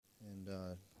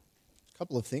A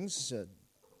couple of things.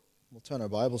 We'll turn our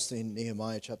Bibles to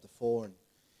Nehemiah chapter 4 and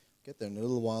get there in a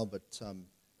little while, but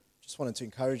just wanted to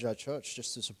encourage our church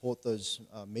just to support those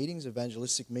meetings,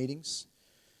 evangelistic meetings.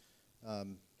 I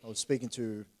was speaking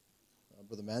to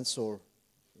Brother Mansour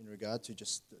in regard to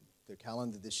just the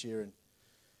calendar this year, and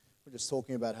we're just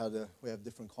talking about how we have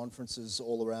different conferences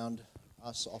all around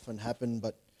us often happen,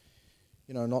 but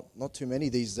not too many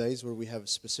these days where we have a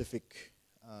specific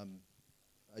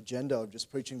agenda of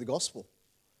just preaching the gospel.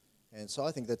 And so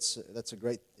I think that's a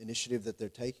great initiative that they're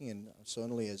taking, and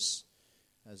certainly as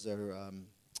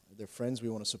their friends, we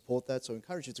want to support that. So I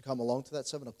encourage you to come along to that,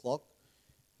 7 o'clock.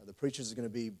 The preachers are going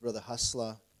to be Brother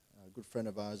Hustler, a good friend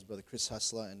of ours, Brother Chris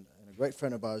Hustler, and a great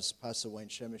friend of ours, Pastor Wayne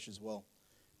Shemish as well.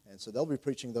 And so they'll be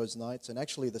preaching those nights. And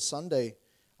actually the Sunday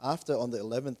after, on the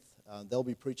 11th, they'll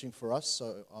be preaching for us.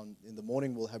 So in the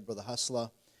morning we'll have Brother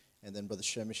Hustler and then Brother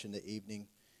Shemish in the evening.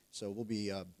 So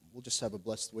we'll just have a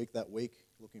blessed week that week.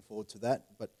 Looking forward to that.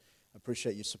 But I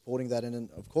appreciate you supporting that. And then,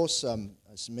 of course,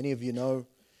 as many of you know,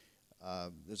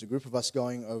 there's a group of us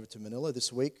going over to Manila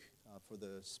this week for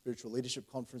the Spiritual Leadership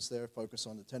Conference there, focus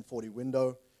on the 1040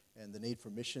 window and the need for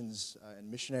missions and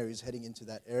missionaries heading into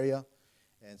that area.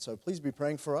 And so please be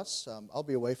praying for us. I'll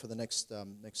be away for the next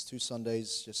 2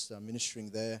 Sundays, just ministering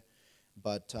there.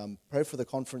 But pray for the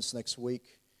conference next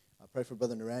week. Pray for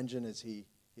Brother Naranjan as he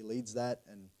leads that,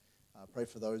 and pray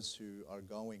for those who are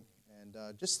going.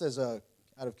 And just out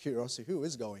of curiosity, who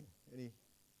is going?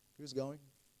 Who's going?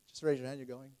 Just raise your hand. You're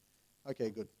going? Okay,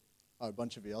 good. Oh, a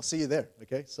bunch of you. I'll see you there.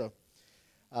 Okay. So,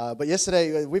 but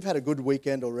yesterday we've had a good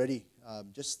weekend already.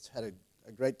 Just had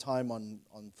a great time on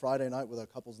Friday night with our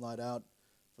couples night out.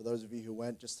 For those of you who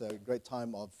went, just a great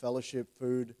time of fellowship,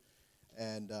 food,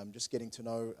 and just getting to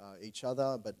know each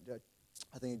other. But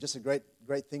I think just a great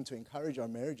thing to encourage our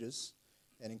marriages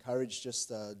and encourage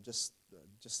just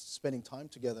spending time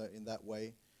together in that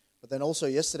way. But then also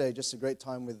yesterday, just a great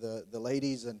time with the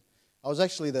ladies, and I was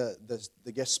actually the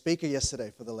guest speaker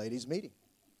yesterday for the ladies' meeting.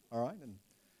 All right,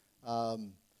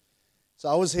 and so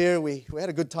I was here. We had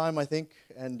a good time, I think,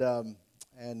 and I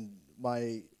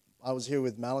was here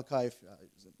with Malachi.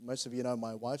 Most of you know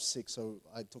my wife's sick, so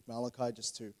I took Malachi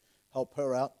just to help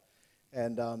her out,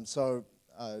 and so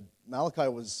Malachi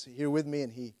was here with me,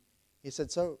 and he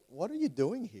said, "So what are you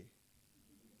doing here?"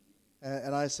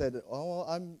 And I said, "Oh,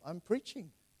 well, I'm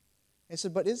preaching." He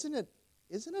said, "But isn't it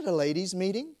a ladies'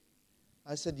 meeting?"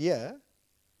 I said, "Yeah."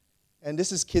 And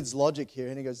this is kids' logic here.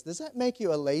 And he goes, "Does that make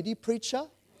you a lady preacher?"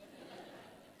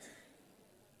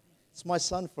 It's my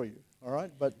son for you, all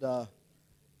right? But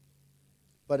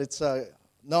it's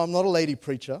no, I'm not a lady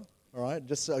preacher, all right?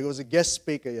 Just I was a guest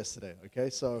speaker yesterday, okay?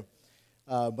 So,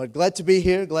 but glad to be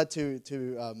here. Glad to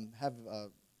have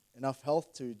enough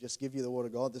health to just give you the Word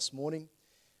of God this morning.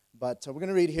 But we're going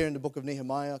to read here in the book of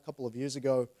Nehemiah. A couple of years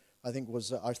ago, I think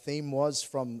our theme was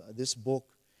from this book.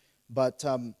 But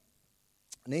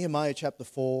Nehemiah chapter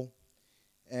 4,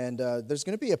 and there's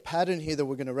going to be a pattern here that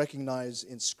we're going to recognize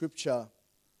in Scripture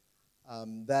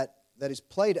that is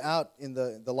played out in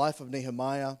the life of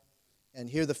Nehemiah, and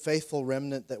here the faithful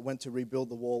remnant that went to rebuild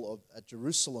the wall at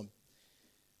Jerusalem.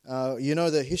 You know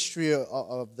the history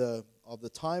of the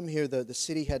time here. The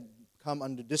city had come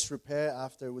under disrepair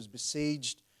after it was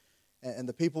besieged, and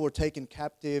the people were taken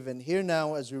captive. And here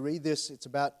now, as we read this, it's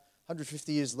about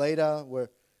 150 years later, where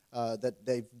that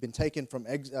they've been taken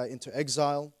into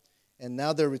exile, and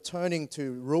now they're returning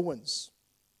to ruins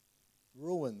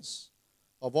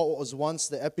of what was once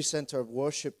the epicenter of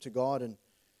worship to God.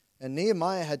 And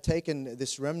Nehemiah had taken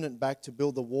this remnant back to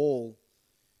build the wall.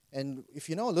 And if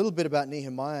you know a little bit about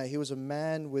Nehemiah, he was a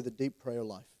man with a deep prayer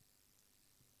life.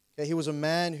 Okay, he was a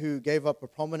man who gave up a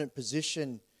prominent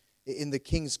position in the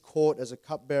king's court as a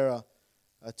cupbearer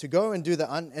to go and do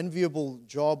the unenviable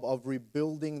job of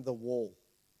rebuilding the wall.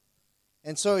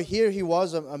 And so here he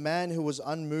was, a man who was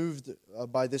unmoved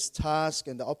by this task,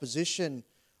 and the opposition,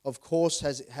 of course,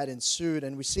 had ensued.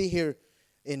 And we see here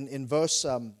in verse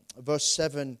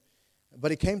 7,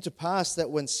 "But it came to pass that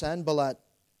when Sanballat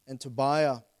and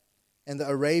Tobiah and the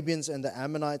Arabians and the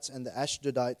Ammonites and the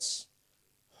Ashdodites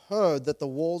heard that the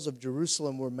walls of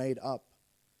Jerusalem were made up,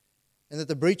 and that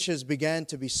the breaches began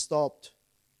to be stopped,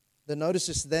 then notice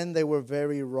this, then they were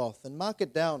very wroth." And mark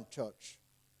it down, church.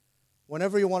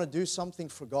 Whenever you want to do something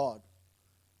for God,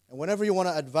 and whenever you want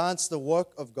to advance the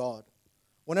work of God,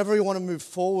 whenever you want to move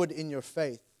forward in your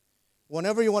faith,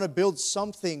 whenever you want to build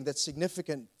something that's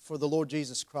significant for the Lord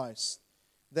Jesus Christ,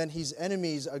 then His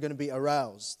enemies are going to be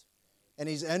aroused, and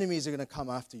His enemies are going to come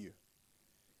after you.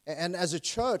 And as a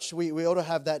church, we ought to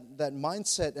have that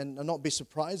mindset and not be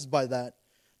surprised by that.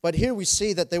 But here we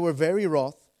see that they were very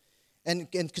wroth,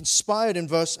 and conspired in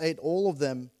verse 8, all of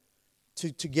them,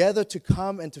 together to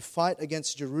come and to fight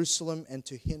against Jerusalem and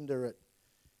to hinder it.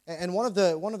 And one of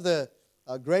the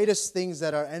greatest things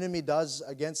that our enemy does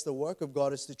against the work of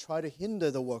God is to try to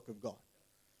hinder the work of God.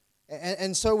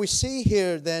 And so we see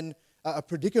here then a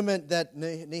predicament that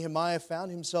Nehemiah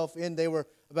found himself in. They were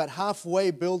about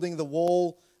halfway building the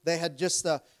wall. They had just,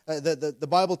 the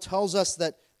Bible tells us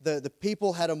that the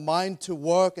people had a mind to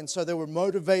work, and so they were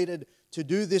motivated to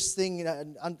do this thing,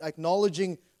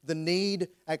 acknowledging the need,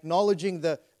 acknowledging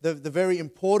the very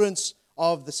importance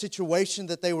of the situation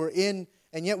that they were in.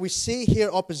 And yet we see here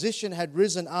opposition had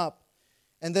risen up.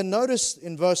 And then notice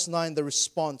in verse 9 the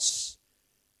response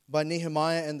by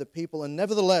Nehemiah and the people. And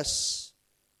nevertheless,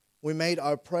 we made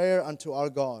our prayer unto our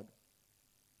God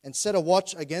and set a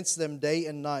watch against them day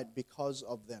and night because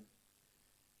of them.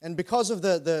 And because of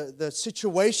the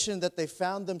situation that they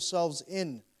found themselves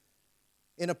in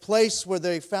a place where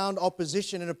they found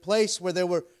opposition, in a place where they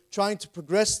were trying to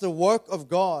progress the work of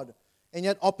God, and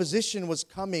yet opposition was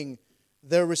coming,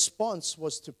 their response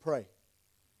was to pray.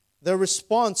 Their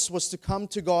response was to come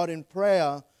to God in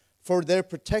prayer for their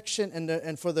protection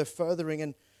and for their furthering.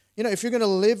 And, if you're going to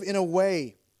live in a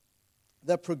way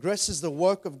that progresses the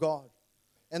work of God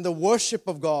and the worship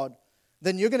of God,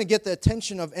 then you're going to get the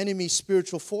attention of enemy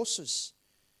spiritual forces.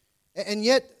 And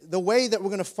yet, the way that we're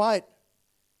going to fight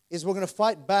is we're going to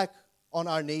fight back on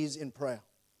our knees in prayer.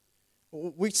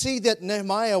 We see that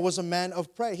Nehemiah was a man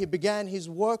of prayer. He began his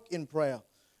work in prayer.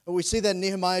 We see that in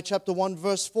Nehemiah chapter 1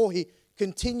 verse 4, he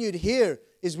continued here,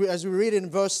 as we read in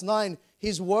verse 9,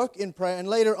 his work in prayer. And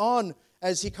later on,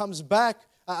 as he comes back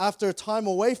after a time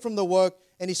away from the work,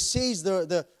 and he sees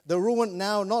the ruin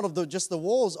now, not of just the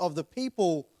walls, of the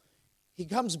people, he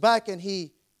comes back and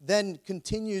he then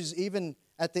continues, even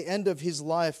at the end of his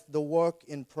life, the work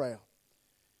in prayer.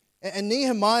 And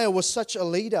Nehemiah was such a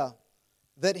leader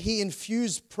that he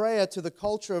infused prayer to the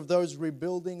culture of those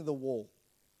rebuilding the wall.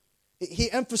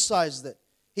 He emphasized it.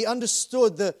 He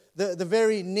understood the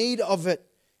very need of it.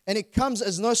 And it comes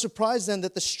as no surprise then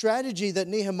that the strategy that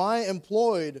Nehemiah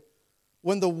employed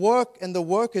when the work and the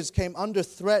workers came under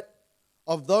threat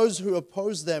of those who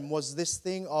opposed them was this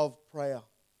thing of prayer.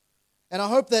 And I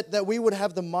hope that we would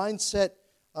have the mindset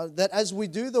that as we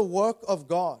do the work of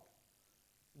God,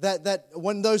 that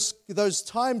when those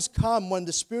times come, when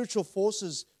the spiritual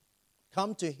forces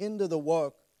come to hinder the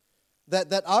work,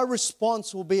 that our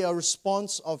response will be a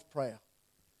response of prayer.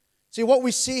 See, what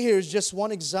we see here is just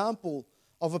one example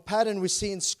of a pattern we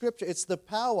see in Scripture. It's the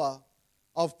power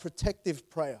of protective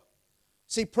prayer.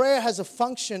 See, prayer has a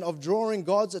function of drawing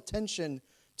God's attention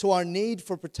to our need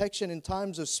for protection in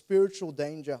times of spiritual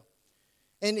danger.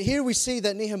 And here we see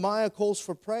that Nehemiah calls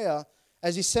for prayer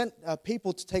as he sent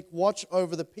people to take watch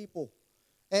over the people.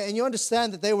 And you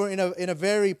understand that they were in a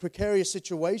very precarious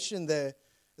situation there.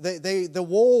 The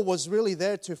wall was really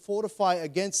there to fortify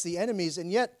against the enemies,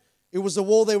 and yet it was the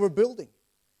wall they were building.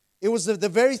 It was the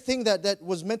very thing that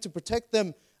was meant to protect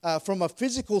them from a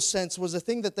physical sense was the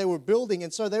thing that they were building,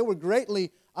 and so they were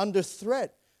greatly under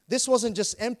threat. This wasn't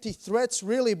just empty threats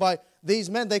really by these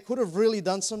men. They could have really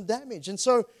done some damage. And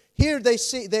so here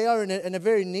they are in a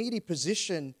very needy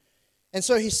position. And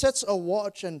so he sets a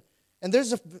watch, and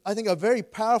there's, I think, a very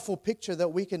powerful picture that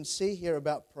we can see here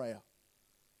about prayer.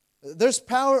 There's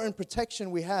power and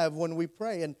protection we have when we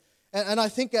pray. And I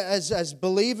think as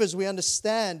believers, we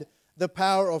understand the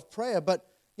power of prayer. But,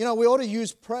 we ought to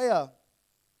use prayer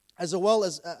as well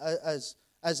as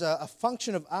a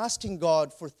function of asking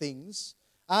God for things,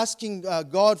 asking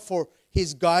God for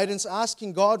His guidance,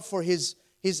 asking God for His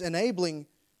enabling.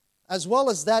 As well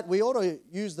as that, we ought to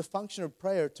use the function of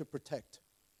prayer to protect.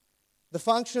 The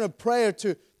function of prayer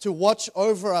to watch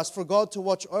over us, for God to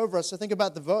watch over us. So think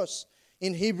about the verse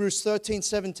in Hebrews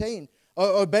 13:17.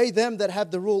 Obey them that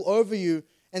have the rule over you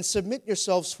and submit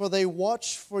yourselves, for they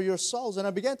watch for your souls. And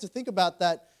I began to think about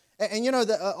that. And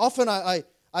often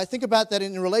I think about that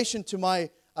in relation to my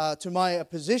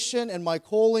position and my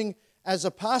calling as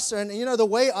a pastor. And the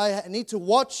way I need to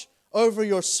watch over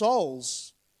your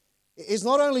souls is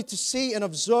not only to see and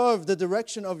observe the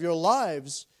direction of your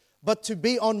lives, but to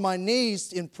be on my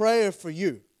knees in prayer for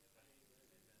you.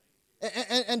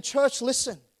 And church,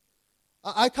 listen.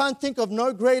 I can't think of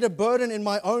no greater burden in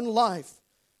my own life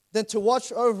than to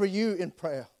watch over you in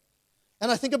prayer.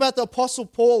 And I think about the Apostle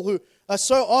Paul, who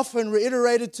so often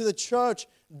reiterated to the church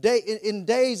in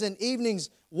days and evenings,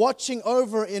 watching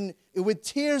over with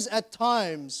tears at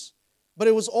times, but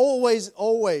it was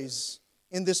always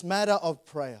in this matter of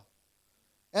prayer.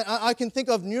 And I can think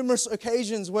of numerous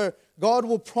occasions where God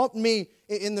will prompt me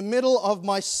in the middle of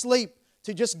my sleep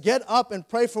to just get up and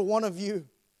pray for one of you.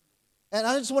 And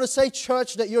I just want to say,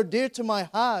 church, that you're dear to my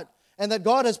heart and that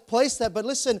God has placed that. But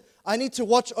listen, I need to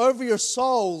watch over your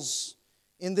souls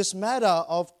in this matter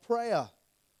of prayer,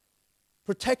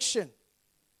 protection.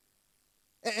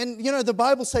 And you know, the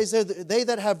Bible says they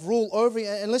that have rule over you.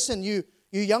 And listen, you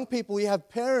young people, you have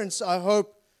parents, I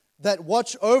hope, that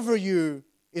watch over you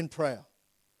in prayer.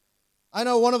 I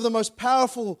know one of the most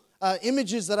powerful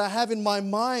images that I have in my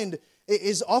mind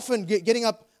is often getting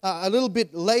up a little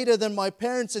bit later than my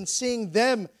parents and seeing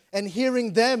them and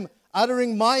hearing them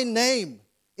uttering my name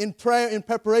in prayer in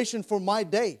preparation for my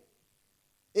day.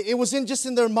 It was just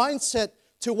in their mindset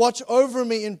to watch over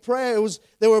me in prayer.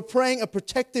 They were praying a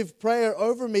protective prayer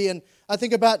over me. And I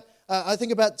think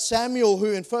about Samuel,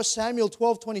 who in 1 Samuel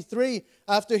 12:23,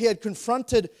 after he had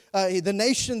confronted the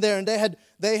nation there, and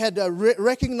they had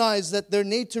recognized that their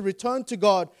need to return to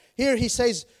God. Here he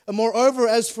says, "Moreover,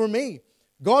 as for me,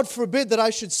 God forbid that I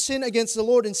should sin against the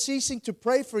Lord in ceasing to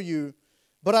pray for you,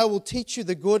 but I will teach you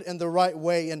the good and the right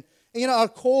way." And you know, our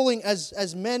calling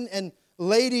as men and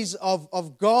ladies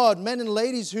of God, men and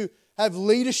ladies who have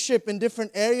leadership in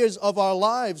different areas of our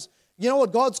lives, you know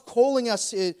what? God's calling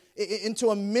us into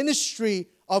a ministry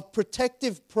of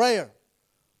protective prayer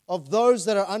of those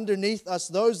that are underneath us,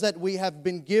 those that we have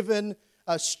been given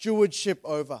stewardship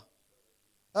over.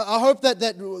 I hope that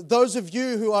those of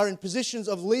you who are in positions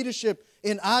of leadership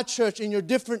in our church, in your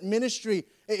different ministry,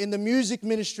 in the music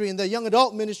ministry, in the young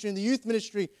adult ministry, in the youth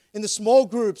ministry, in the small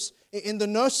groups, in the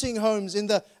nursing homes, in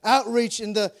the outreach,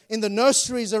 in the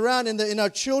nurseries around, in our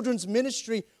children's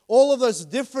ministry, all of those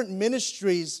different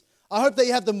ministries, I hope that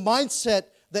you have the mindset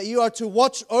that you are to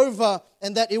watch over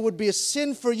and that it would be a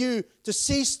sin for you to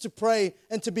cease to pray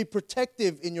and to be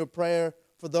protective in your prayer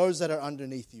for those that are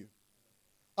underneath you.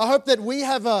 I hope that we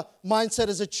have a mindset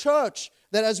as a church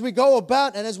that as we go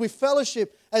about and as we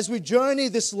fellowship, as we journey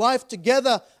this life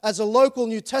together as a local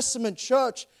New Testament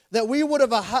church, that we would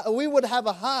have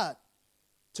a heart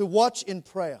to watch in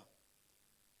prayer,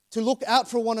 to look out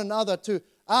for one another, to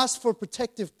ask for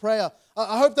protective prayer.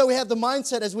 I hope that we have the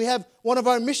mindset, as we have one of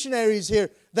our missionaries here,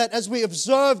 that as we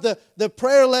observe the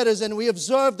prayer letters and we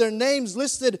observe their names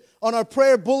listed on our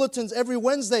prayer bulletins every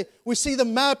Wednesday, we see the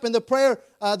map and the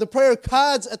prayer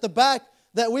cards at the back,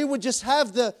 that we would just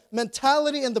have the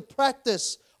mentality and the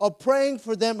practice of praying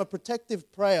for them a protective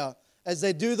prayer as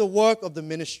they do the work of the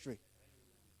ministry.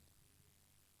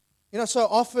 You know, so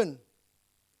often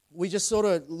we just sort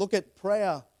of look at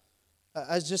prayer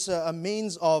as just a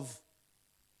means of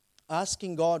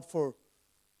asking God for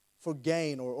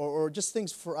gain or just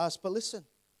things for us. But listen,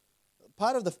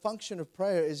 part of the function of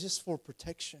prayer is just for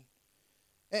protection.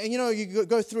 And you know, you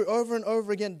go through over and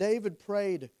over again, David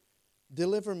prayed,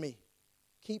 "Deliver me,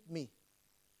 keep me,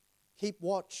 keep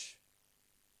watch."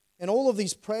 And all of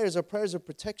these prayers are prayers of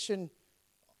protection,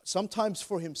 sometimes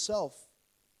for himself,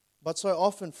 but so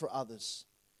often for others.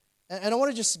 And I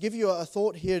want to just give you a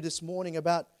thought here this morning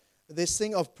about this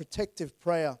thing of protective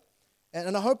prayer.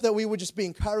 And I hope that we would just be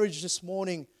encouraged this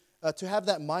morning to have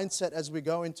that mindset as we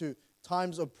go into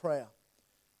times of prayer.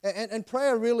 And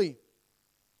prayer really,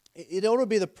 it ought to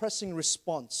be the pressing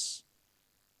response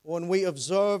when we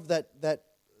observe that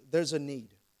there's a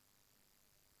need,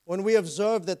 when we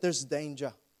observe that there's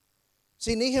danger.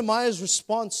 See, Nehemiah's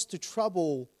response to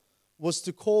trouble was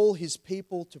to call his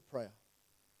people to prayer.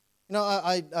 You know,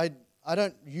 I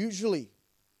don't usually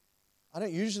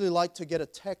like to get a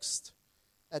text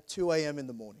at 2 a.m. in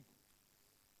the morning.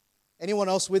 Anyone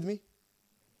else with me?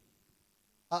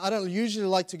 I don't usually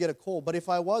like to get a call, but if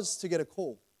I was to get a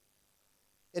call,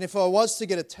 and if I was to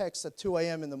get a text at 2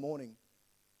 a.m. in the morning,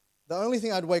 the only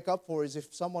thing I'd wake up for is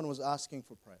if someone was asking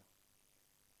for prayer.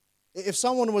 If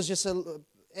someone was just, and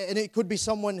it could be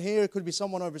someone here, it could be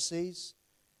someone overseas,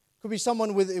 it could be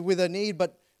someone with a need,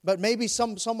 but maybe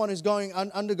someone is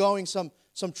undergoing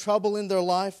some trouble in their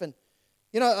life. And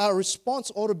you know, our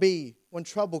response ought to be, when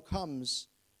trouble comes,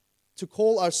 to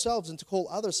call ourselves and to call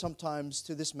others sometimes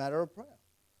to this matter of prayer.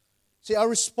 See, our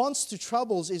response to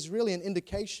troubles is really an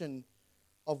indication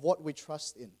of what we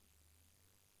trust in.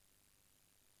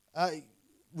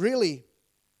 Really,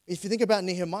 if you think about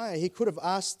Nehemiah, he could have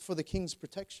asked for the king's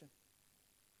protection.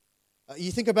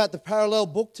 You think about the parallel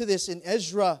book to this in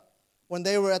Ezra, when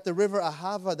they were at the river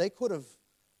Ahava, they could have,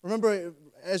 remember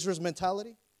Ezra's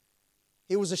mentality?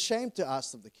 He was ashamed to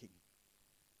ask of the king.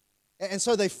 And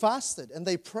so they fasted and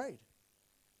they prayed.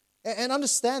 And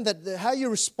understand that how you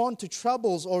respond to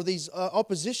troubles or these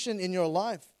opposition in your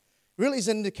life really is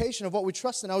an indication of what we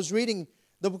trust in. I was reading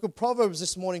the book of Proverbs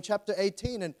this morning, chapter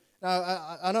 18. And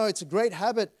now I know it's a great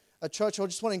habit at church. I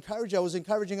just want to encourage you. I was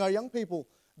encouraging our young people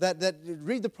that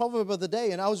read the proverb of the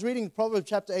day. And I was reading Proverbs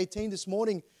chapter 18 this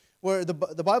morning, where the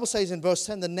Bible says in verse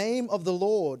 10, the name of the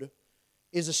Lord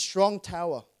is a strong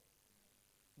tower.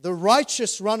 The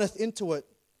righteous runneth into it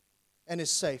and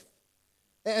is safe.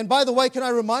 And by the way, can I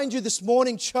remind you this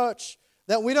morning, church,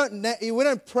 that we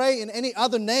don't pray in any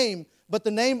other name but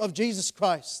the name of Jesus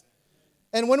Christ.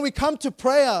 And when we come to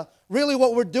prayer, really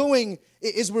what we're doing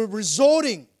is we're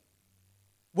responding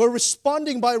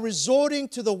by resorting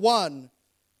to the one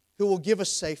who will give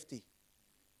us safety.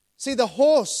 See, the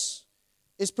horse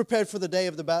is prepared for the day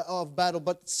of battle,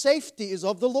 but safety is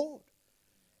of the Lord.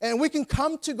 And we can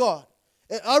come to God.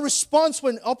 Our response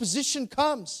when opposition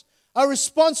comes, our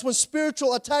response when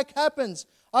spiritual attack happens,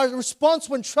 our response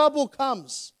when trouble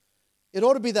comes, it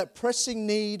ought to be that pressing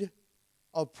need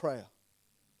of prayer.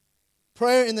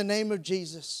 Prayer in the name of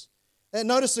Jesus. And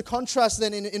notice the contrast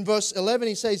then in verse 11.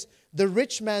 He says, the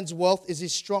rich man's wealth is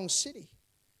his strong city,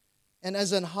 and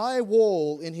as an high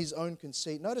wall in his own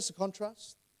conceit. Notice the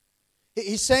contrast.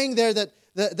 He's saying there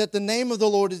that the name of the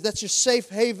Lord that's your safe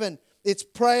haven. It's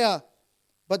prayer.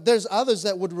 But there's others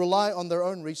that would rely on their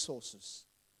own resources.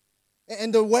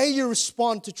 And the way you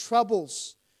respond to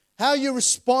troubles, how you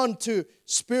respond to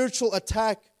spiritual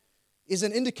attack, is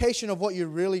an indication of what you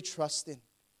really trust in.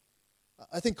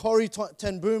 I think Corrie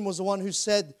ten Boom was the one who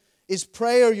said, is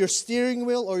prayer your steering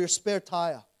wheel or your spare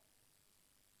tire?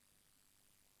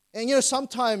 And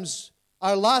sometimes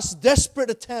our last desperate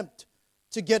attempt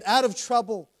to get out of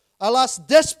trouble, our last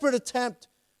desperate attempt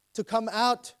to come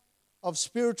out of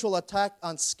spiritual attack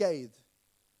unscathed,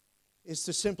 is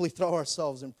to simply throw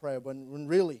ourselves in prayer when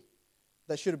really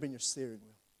that should have been your steering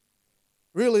wheel.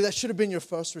 Really, that should have been your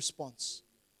first response.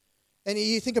 And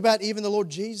you think about even the Lord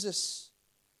Jesus,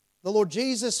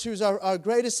 who's our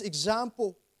greatest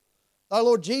example. Our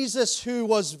Lord Jesus, who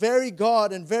was very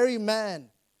God and very man.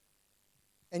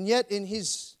 And yet in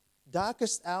his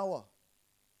darkest hour,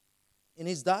 he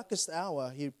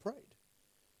prayed.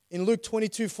 In Luke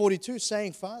 22:42,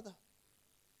 saying, Father,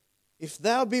 if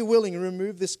thou be willing,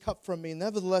 remove this cup from me.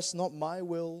 Nevertheless, not my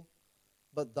will,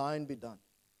 but thine be done.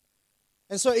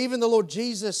 And so even the Lord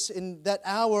Jesus, in that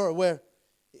hour where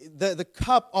the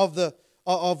cup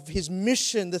of his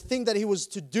mission, the thing that he was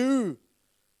to do,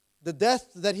 the death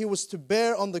that he was to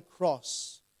bear on the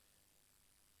cross,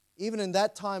 even in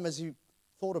that time as he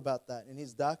thought about that, in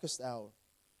his darkest hour,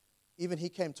 even he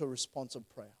came to a response of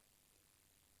prayer.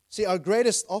 See, our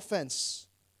greatest offense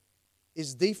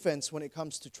is defense when it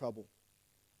comes to trouble.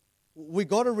 We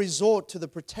got to resort to the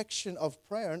protection of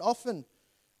prayer. And often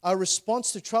our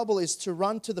response to trouble is to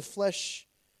run to the flesh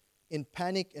in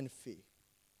panic and fear.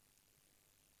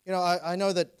 I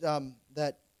know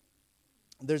that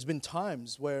there's been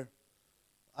times where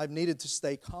I've needed to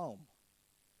stay calm.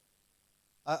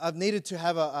 I've needed to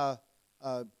have a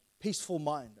peaceful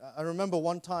mind. I remember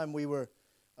one time we were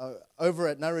over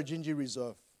at Narrajinji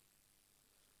Reserve.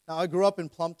 Now, I grew up in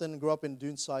Plumpton, grew up in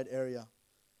Doonside area.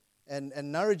 And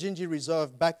Narrajinji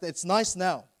Reserve, back then, it's nice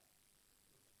now.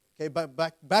 Okay, but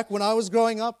back when I was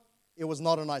growing up, it was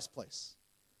not a nice place.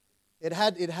 It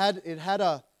had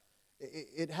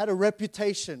a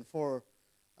reputation for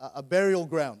a burial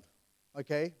ground,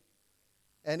 okay?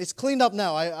 And it's cleaned up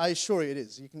now, I assure you it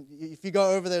is. If you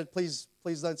go over there, please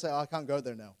don't say, I can't go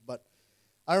there now. But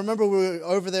I remember we were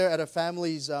over there at a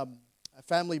family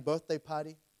birthday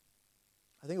party.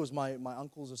 I think it was my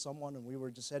uncle's or someone, and we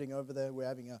were just heading over there. We were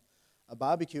having a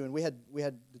barbecue, and we had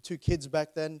the two kids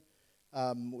back then.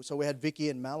 So we had Vicky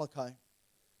and Malachi.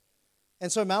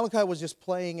 And so Malachi was just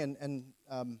playing, and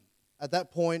at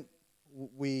that point,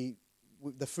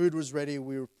 the food was ready.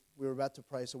 We were about to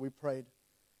pray, so we prayed.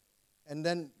 And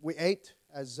then we ate,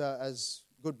 as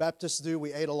good Baptists do.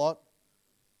 We ate a lot.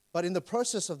 But in the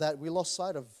process of that, we lost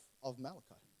sight of Malachi.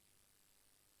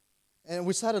 And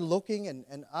we started looking,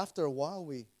 and after a while,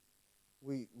 we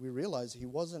realized he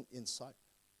wasn't in sight.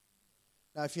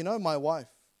 Now, if you know my wife,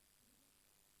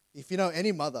 if you know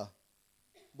any mother,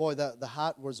 boy, the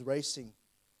heart was racing.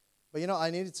 But I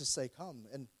needed to stay calm.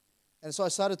 And so I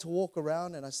started to walk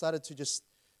around, and I started to just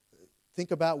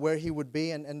think about where he would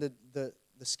be. And the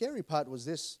scary part was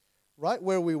this. Right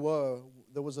where we were,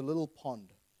 there was a little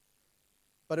pond.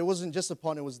 But it wasn't just a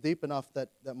pond. It was deep enough that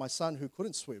my son, who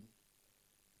couldn't swim,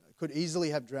 could easily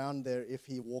have drowned there if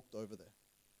he walked over there.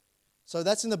 So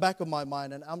that's in the back of my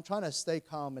mind, and I'm trying to stay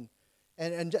calm.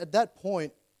 And at that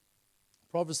point,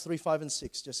 Proverbs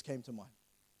 3:5-6 just came to mind.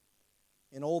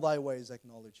 In all thy ways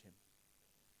acknowledge him.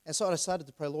 And so I decided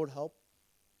to pray, Lord, help.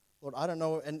 Lord, I don't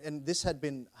know. And this had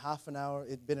been half an hour. It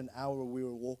had been an hour where we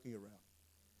were walking around.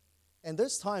 And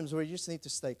there's times where you just need to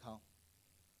stay calm.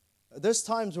 There's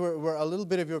times where a little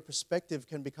bit of your perspective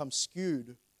can become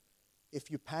skewed if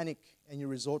you panic and you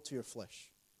resort to your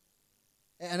flesh.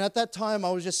 And at that time, I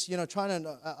was just, trying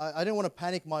to, I didn't want to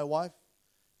panic my wife.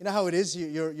 You know how it is,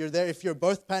 you're there, if you're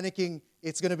both panicking,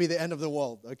 it's going to be the end of the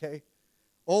world, okay?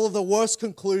 All of the worst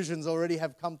conclusions already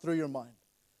have come through your mind.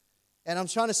 And I'm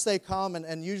trying to stay calm,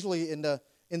 and usually in the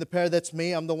pair, that's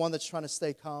me. I'm the one that's trying to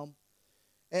stay calm.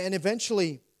 And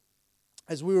eventually,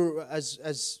 as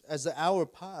the hour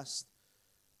passed,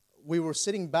 we were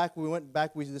sitting back. We went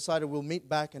back. We decided we'll meet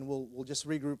back and we'll just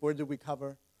regroup. Where did we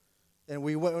cover? And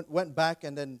we went back,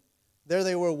 and then there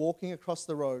they were walking across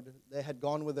the road. They had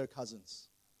gone with their cousins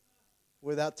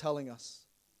without telling us,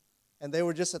 and they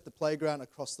were just at the playground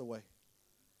across the way.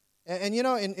 And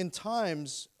in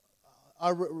times,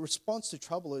 our response to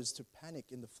trouble is to panic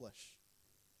in the flesh,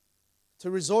 to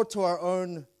resort to our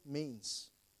own means.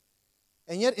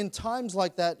 And yet in times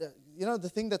like that, the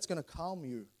thing that's going to calm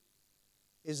you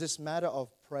is this matter of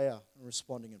prayer and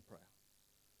responding in prayer.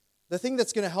 The thing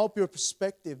that's going to help your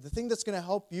perspective, the thing that's going to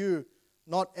help you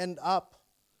not end up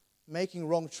making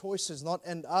wrong choices, not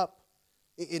end up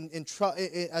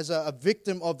as a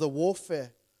victim of the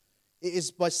warfare,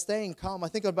 is by staying calm. I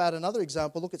think about another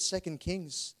example. Look at 2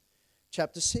 Kings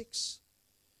chapter 6.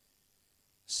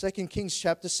 2 Kings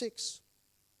chapter 6.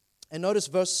 And notice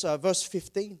verse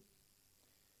 15.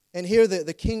 And here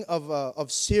the king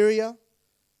of Syria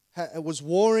was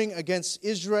warring against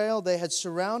Israel. They had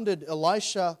surrounded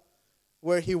Elisha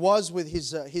where he was with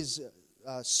his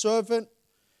servant,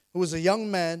 who was a young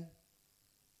man.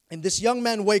 And this young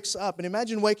man wakes up. And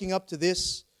imagine waking up to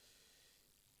this.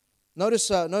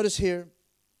 Notice here,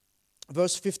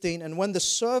 verse 15. And when the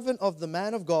servant of the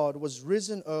man of God was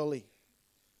risen early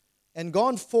and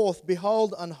gone forth,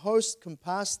 behold, an host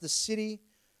compassed the city,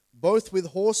 both with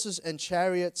horses and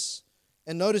chariots.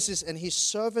 And notice this, and his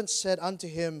servant said unto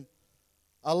him,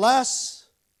 Alas,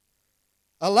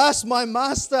 my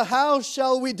master, how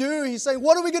shall we do? He's saying,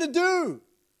 what are we going to do?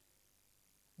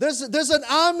 There's an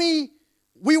army.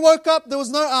 We woke up, there was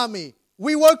no army.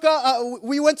 We woke up,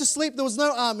 we went to sleep, there was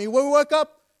no army. When we woke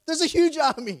up, there's a huge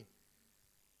army.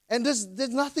 And there's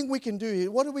nothing we can do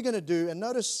here. What are we going to do? And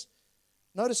notice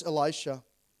Elisha.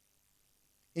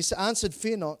 He answered,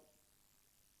 Fear not,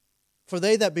 for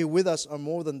they that be with us are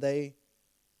more than they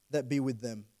that be with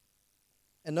them.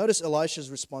 And notice Elisha's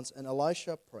response. And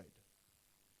Elisha prayed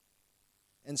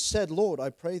and said, Lord, I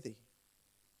pray thee,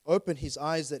 open his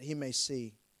eyes that he may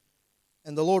see.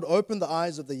 And the Lord opened the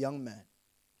eyes of the young man.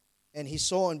 And he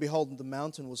saw, and behold, the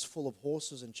mountain was full of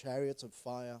horses and chariots of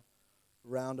fire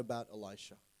round about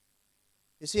Elisha.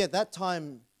 You see, at that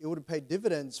time, it would have paid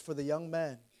dividends for the young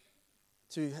man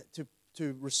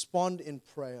to respond in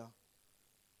prayer.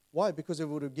 Why? Because it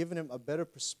would have given him a better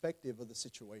perspective of the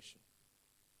situation.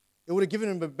 It would have given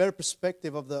him a better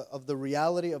perspective of the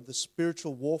reality of the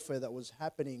spiritual warfare that was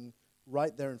happening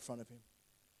right there in front of him.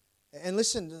 And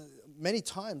listen, many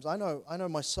times, I know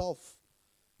myself,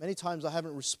 many times I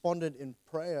haven't responded in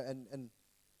prayer and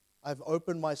I've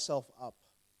opened myself up.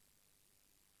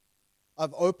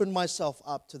 I've opened myself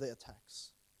up to the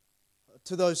attacks,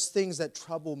 to those things that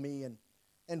trouble me.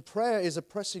 And prayer is a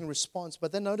pressing response.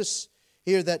 But then notice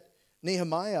here that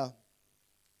Nehemiah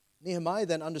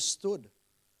then understood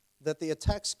that the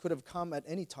attacks could have come at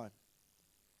any time.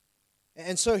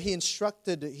 And so he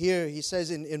instructed here, he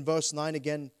says in verse 9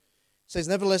 again, says,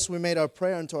 Nevertheless we made our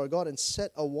prayer unto our God and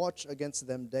set a watch against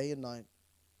them day and night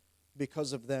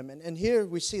because of them. And here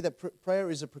we see that prayer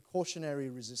is a precautionary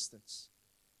resistance.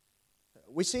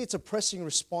 We see it's a pressing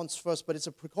response first, but it's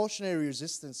a precautionary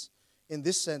resistance in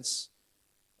this sense.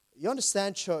 You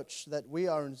understand, church, that we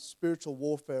are in spiritual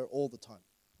warfare all the time.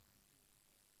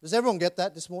 Does everyone get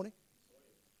that this morning?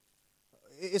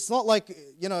 It's not like,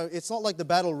 it's not like the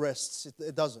battle rests.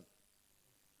 It doesn't.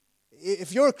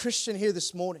 If you're a Christian here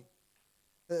this morning,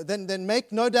 then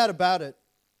make no doubt about it,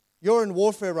 you're in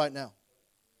warfare right now.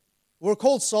 We're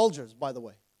called soldiers, by the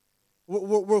way.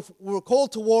 We're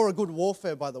called to war, a good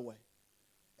warfare, by the way.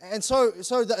 And so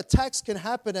the attacks can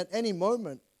happen at any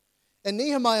moment. And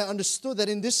Nehemiah understood that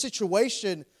in this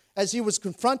situation, as he was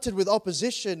confronted with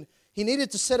opposition, he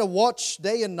needed to set a watch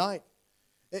day and night.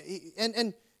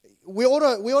 And we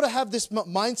ought to have this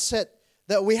mindset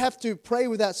that we have to pray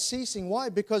without ceasing. Why?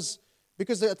 Because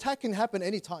the attack can happen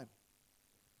anytime.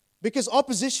 Because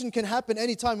opposition can happen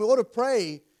anytime. We ought to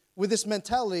pray with this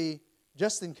mentality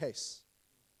just in case.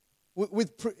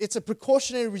 It's a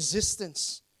precautionary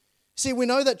resistance. See, we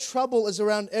know that trouble is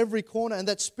around every corner and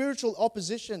that spiritual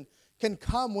opposition can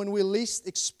come when we least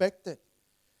expect it.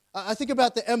 I think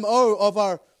about the MO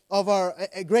of our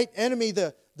great enemy,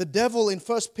 the devil, in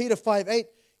 1 Peter 5:8.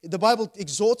 The Bible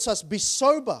exhorts us, be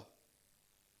sober.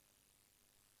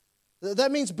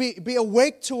 That means be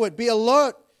awake to it, be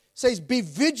alert. It says be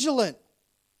vigilant.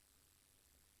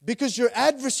 Because your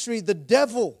adversary, the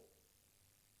devil,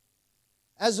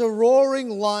 as a roaring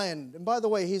lion, and by the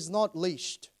way, he's not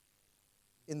leashed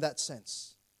in that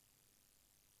sense.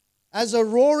 As a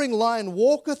roaring lion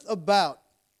walketh about,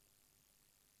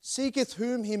 seeketh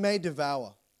whom he may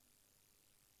devour.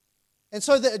 And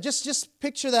so just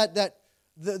picture that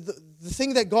the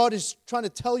thing that God is trying to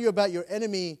tell you about your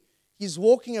enemy, he's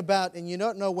walking about and you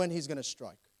don't know when he's going to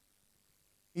strike.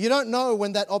 You don't know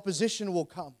when that opposition will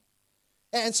come.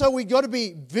 And so we got to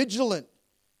be vigilant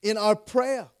in our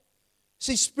prayer.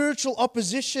 See, spiritual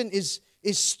opposition is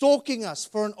stalking us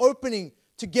for an opening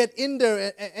to get in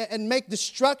there and make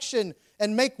destruction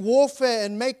and make warfare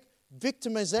and make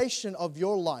victimization of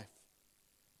your life.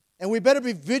 And we better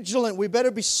be vigilant. We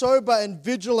better be sober and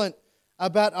vigilant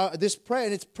about this prayer.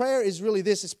 And its prayer is really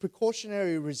this. It's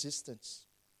precautionary resistance.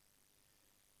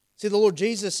 See, the Lord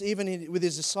Jesus, even with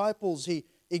His disciples, He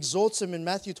exhorts them in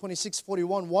Matthew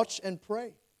 26:41, watch and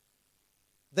pray,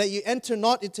 that you enter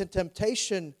not into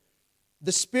temptation.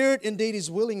 The spirit indeed is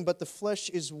willing, but the flesh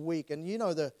is weak. And you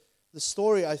know the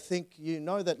story, I think you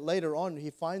know that later on He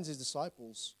finds His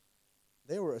disciples.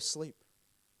 They were asleep.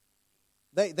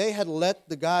 They had let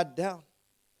the guard down.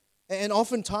 And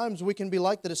oftentimes we can be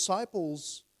like the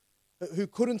disciples who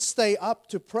couldn't stay up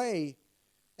to pray.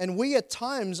 And we at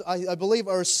times, I believe,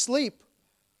 are asleep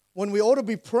when we ought to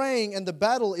be praying and the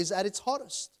battle is at its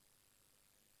hottest.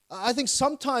 I think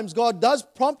sometimes God does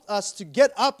prompt us to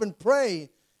get up and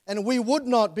pray, and we would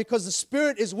not because the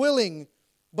spirit is willing,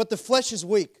 but the flesh is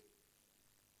weak.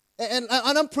 And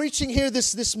I'm preaching here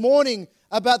this morning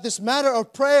about this matter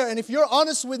of prayer. And if you're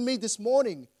honest with me this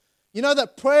morning, you know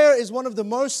that prayer is one of the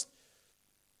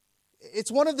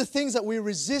things that we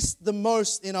resist the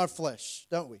most in our flesh,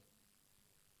 don't we?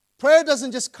 Prayer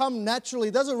doesn't just come naturally,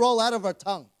 it doesn't roll out of our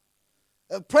tongue.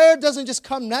 Prayer doesn't just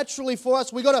come naturally for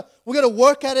us. We gotta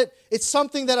work at it. It's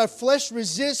something that our flesh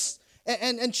resists.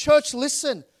 And church,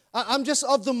 listen, I'm just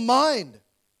of the mind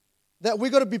that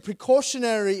we got to be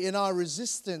precautionary in our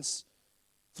resistance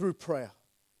through prayer.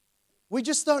 We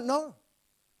just don't know.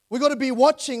 We got to be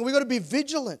watching. We got to be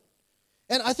vigilant.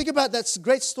 And I think about that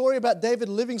great story about David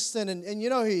Livingstone, and you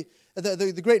know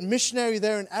the great missionary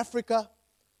there in Africa,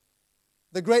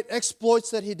 the great exploits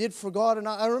that he did for God. And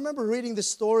I remember reading this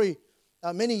story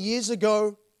many years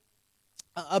ago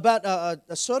about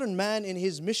a certain man in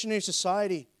his missionary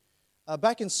society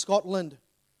back in Scotland,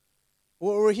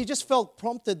 where he just felt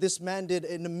prompted, this man did,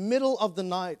 in the middle of the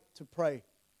night to pray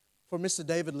for Mr.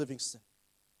 David Livingstone.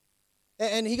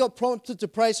 And he got prompted to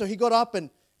pray, so he got up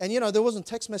and you know, there wasn't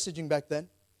text messaging back then.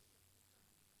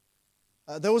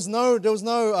 There was no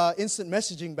instant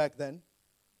messaging back then.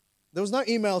 There was no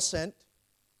email sent.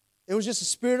 It was just the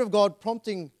Spirit of God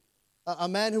prompting a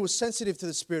man who was sensitive to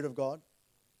the Spirit of God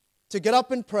to get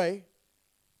up and pray.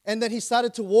 And then he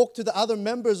started to walk to the other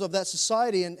members of that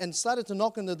society and started to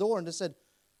knock on the door and they said,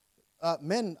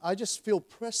 men, I just feel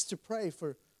pressed to pray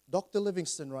for Dr.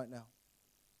 Livingstone right now.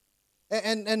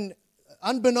 And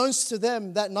unbeknownst to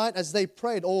them, that night as they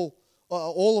prayed, all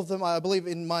of them, I believe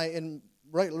in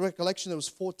recollection, there was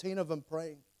 14 of them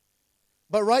praying.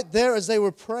 But right there as they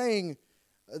were praying,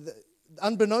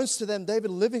 unbeknownst to them, David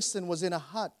Livingstone was in a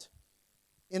hut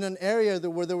in an area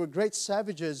where there were great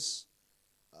savages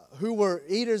who were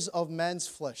eaters of man's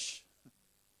flesh.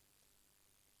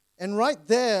 And right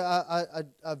there,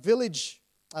 a village,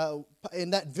 in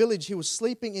that village, he was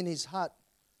sleeping in his hut.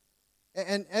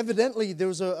 And evidently, there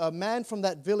was a man from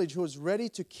that village who was ready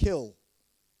to kill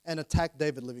and attack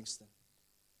David Livingstone.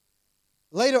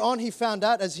 Later on, he found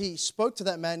out as he spoke to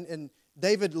that man, and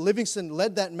David Livingstone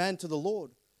led that man to the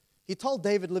Lord. He told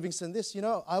David Livingstone this, you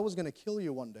know, I was going to kill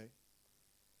you one day.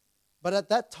 But at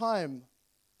that time,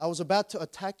 I was about to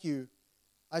attack you.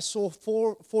 I saw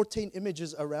 14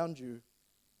 images around you,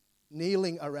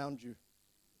 kneeling around you.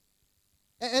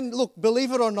 And look,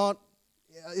 believe it or not,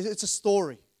 it's a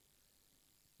story.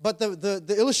 But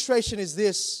the illustration is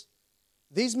this.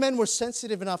 These men were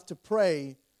sensitive enough to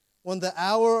pray when the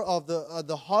hour of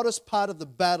the hottest part of the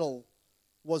battle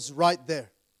was right there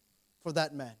for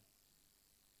that man.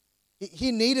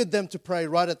 He needed them to pray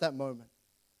right at that moment.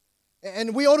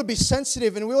 And we ought to be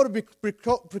sensitive and we ought to be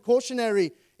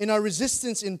precautionary in our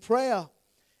resistance in prayer.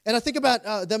 And I think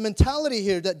about the mentality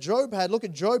here that Job had. Look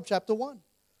at Job chapter 1.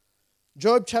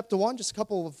 Job chapter 1, just a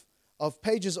couple of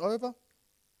pages over.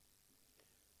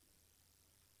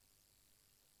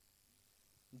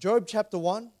 Job chapter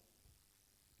 1.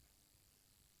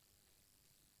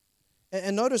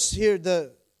 And notice here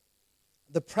the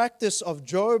practice of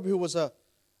Job, who was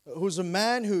a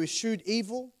man who eschewed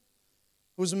evil.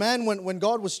 Who was a man when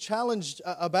God was challenged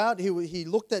about, he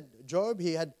looked at Job.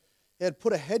 He had He had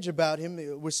put a hedge about him.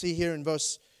 We'll see here in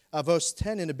verse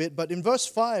 10 in a bit. But in verse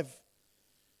 5,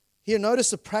 here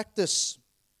notice the practice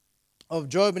of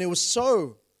Job. And it was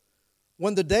so,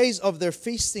 when the days of their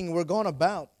feasting were gone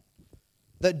about,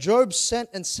 that Job sent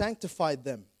and sanctified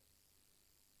them.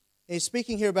 And he's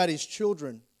speaking here about his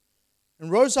children. And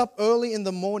rose up early in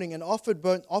the morning and offered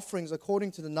burnt offerings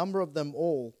according to the number of them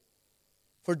all.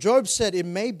 For Job said, it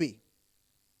may be.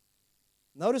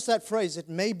 Notice that phrase, it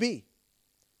may be,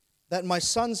 that my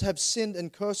sons have sinned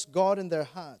and cursed God in their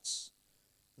hearts.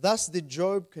 Thus did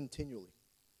Job continually.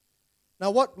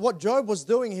 Now what Job was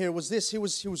doing here was this. He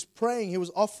was praying, he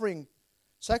was offering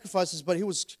sacrifices, but he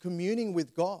was communing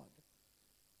with God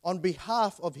on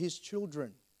behalf of his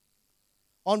children,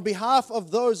 on behalf of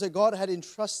those that God had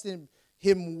entrusted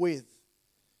him with.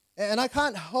 And I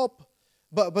can't help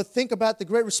but think about the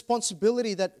great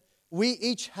responsibility that we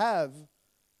each have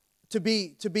to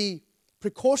be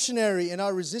precautionary in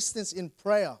our resistance in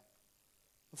prayer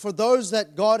for those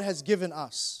that God has given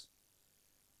us.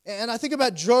 And I think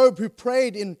about Job, who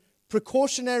prayed in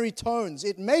precautionary tones.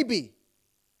 It may be.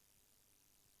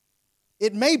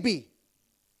 It may be.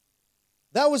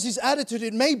 That was his attitude.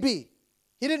 It may be.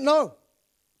 He didn't know.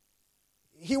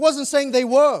 He wasn't saying they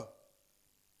were.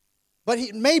 But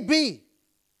it may be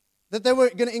that they were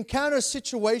going to encounter a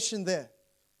situation there.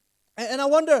 And I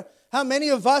wonder how many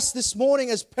of us this morning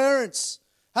as parents,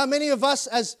 how many of us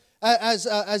as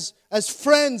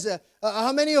friends,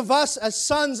 how many of us as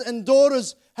sons and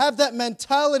daughters have that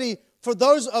mentality for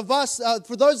those of us,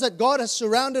 for those that God has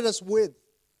surrounded us with.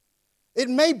 It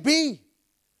may be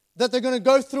that they're going to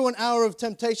go through an hour of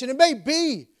temptation. It may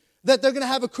be that they're going to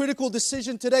have a critical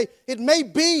decision today. It may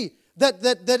be that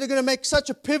they're going to make such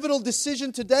a pivotal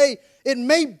decision today. It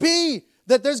may be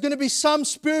that there's going to be some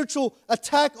spiritual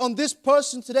attack on this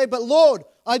person today. But Lord,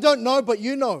 I don't know, but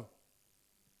you know.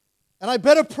 And I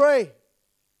better pray.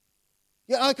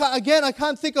 Yeah, I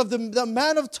can't think of the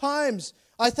amount of times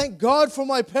I thank God for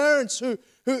my parents who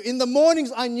in the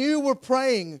mornings I knew were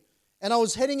praying. And I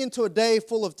was heading into a day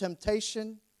full of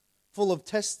temptation, full of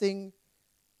testing,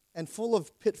 and full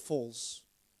of pitfalls.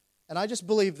 And I just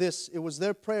believe this, it was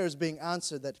their prayers being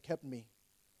answered that kept me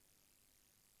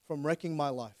from wrecking my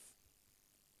life.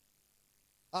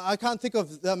 I can't think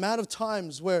of the amount of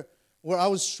times where I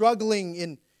was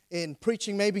struggling in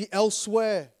preaching maybe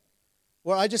elsewhere,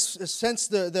 where I just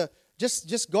sensed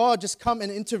just God just come and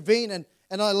intervene, and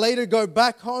I later go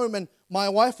back home and my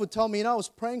wife would tell me, I was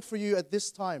praying for you at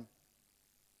this time.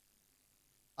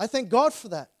 I thank God for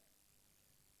that.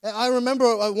 And I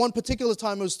remember one particular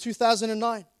time, it was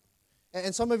 2009.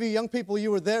 And some of you young people,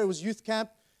 you were there. It was youth camp.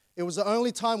 It was the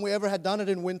only time we ever had done it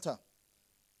in winter.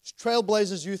 It's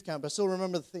Trailblazers Youth Camp. I still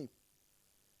remember the theme.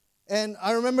 And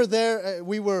I remember there, it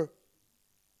was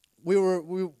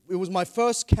my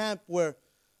first camp where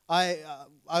I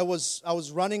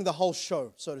was running the whole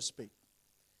show, so to speak.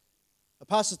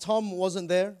 Pastor Tom wasn't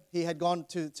there. He had gone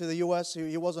to the U.S.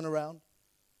 He wasn't around.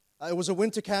 It was a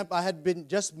winter camp. I had been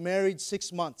just married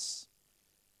 6 months.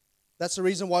 That's the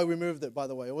reason why we moved it, by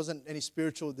the way. It wasn't any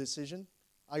spiritual decision.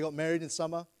 I got married in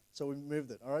summer, so we moved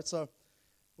it. All right, so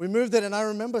we moved it, and I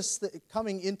remember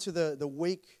coming into the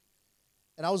week,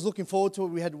 and I was looking forward to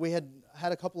it. We had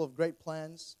a couple of great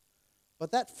plans,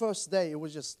 but that first day, it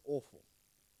was just awful.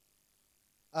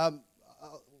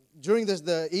 During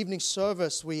the evening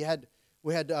service, we had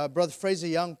Brother Fraser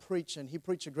Young preach, and he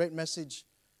preached a great message,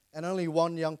 and only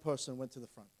one young person went to the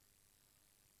front.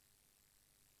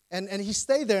 And he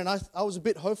stayed there, and I was a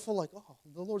bit hopeful, like, oh,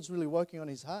 the Lord's really working on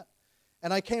his heart.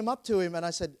 And I came up to him, and I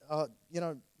said,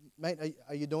 mate,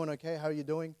 are you doing okay? How are you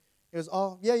doing? He goes,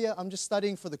 oh, yeah, I'm just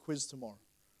studying for the quiz tomorrow.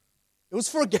 It was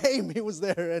for a game. He was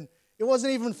there, and it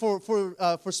wasn't even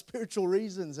for spiritual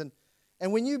reasons.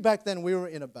 And we knew back then we were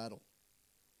in a battle.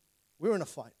 We were in a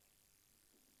fight.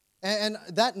 And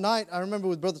that night, I remember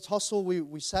with Brother Tossel,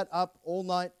 we sat up all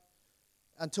night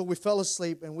until we fell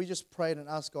asleep, and we just prayed and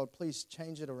asked God, please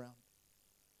change it around.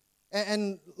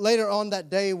 And later on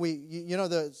that day,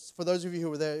 for those of you who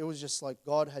were there, it was just like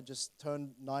God had just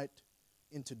turned night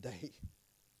into day.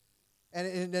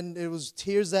 And it was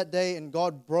tears that day, and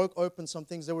God broke open some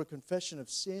things. There were confession of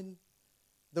sin.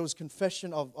 There was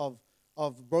confession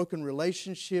of broken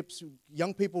relationships,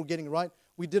 young people getting right.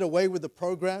 We did away with the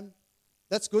program.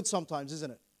 That's good sometimes,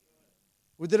 isn't it?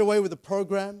 We did away with the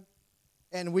program,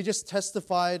 and we just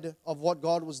testified of what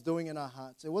God was doing in our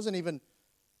hearts. It wasn't even,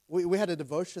 we had a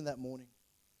devotion that morning.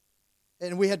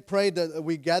 And we had prayed,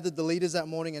 we gathered the leaders that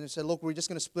morning and said, look, we're just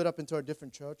going to split up into our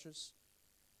different churches.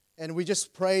 And we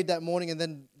just prayed that morning, and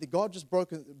then God just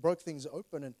broke things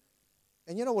open.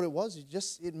 And you know what it was?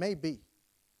 It may be.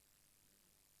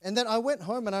 And then I went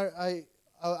home and I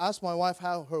asked my wife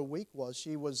how her week was.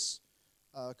 She was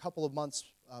a couple of months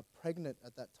pregnant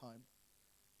at that time.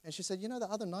 And she said, the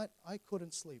other night I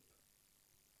couldn't sleep.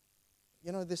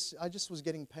 I just was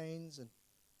getting pains.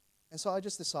 And so I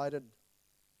just decided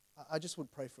I just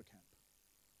would pray for camp.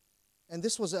 And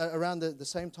this was around the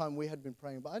same time we had been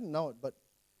praying. But I didn't know it. But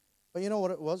you know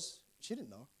what it was? She didn't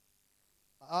know.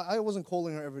 I wasn't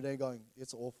calling her every day going,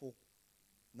 it's awful.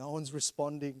 No one's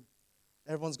responding.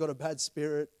 Everyone's got a bad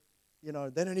spirit. They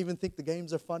don't even think the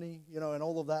games are funny, and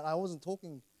all of that. I wasn't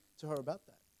talking to her about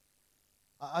that.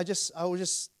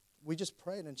 We just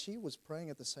prayed, and she was praying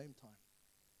at the same time.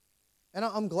 And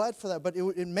I'm glad for that, but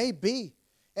it may be.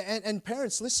 And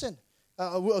parents, listen.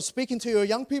 I was speaking to your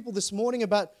young people this morning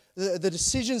about the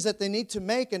decisions that they need to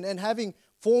make and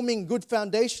forming good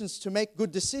foundations to make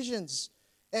good decisions.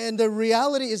 And the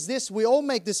reality is this: we all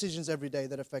make decisions every day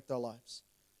that affect our lives.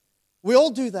 We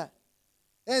all do that.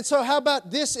 And so how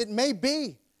about this? It may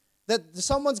be that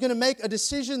someone's going to make a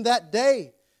decision that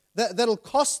day that'll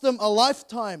cost them a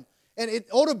lifetime. And it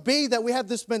ought to be that we have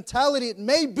this mentality. It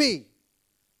may be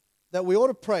that we ought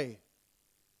to pray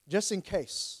just in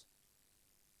case.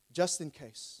 Just in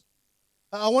case.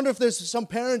 I wonder if there's some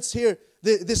parents here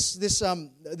this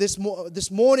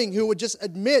morning who would just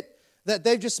admit that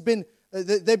they've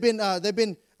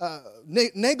been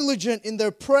negligent in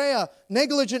their prayer,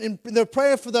 negligent in their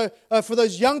prayer for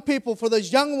those young people, for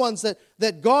those young ones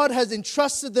that God has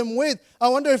entrusted them with. I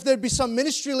wonder if there'd be some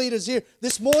ministry leaders here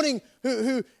this morning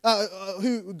who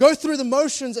go through the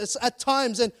motions at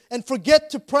times and forget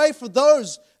to pray for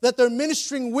those that they're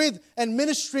ministering with and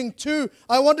ministering to.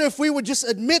 I wonder if we would just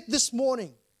admit this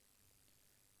morning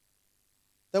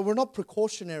that we're not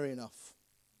precautionary enough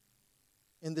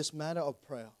in this matter of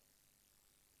prayer.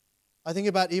 I think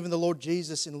about even the Lord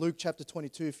Jesus in Luke chapter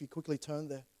 22, if you quickly turn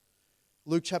there.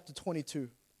 Luke chapter 22.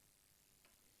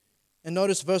 And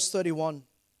notice verse 31.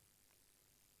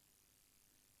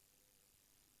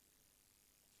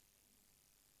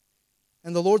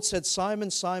 And the Lord said,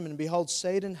 Simon, Simon, behold,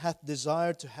 Satan hath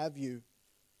desired to have you,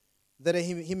 that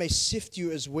he may sift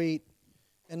you as wheat.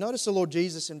 And notice the Lord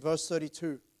Jesus in verse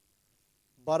 32.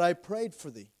 But I prayed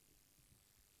for thee,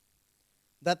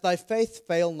 that thy faith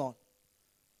fail not.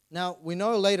 Now, we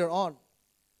know later on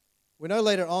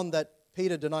that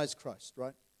Peter denies Christ,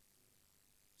 right?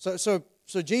 So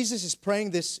Jesus is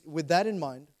praying this with that in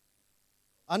mind,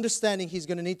 understanding he's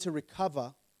going to need to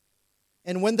recover.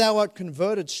 And when thou art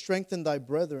converted, strengthen thy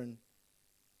brethren.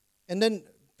 And then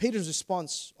Peter's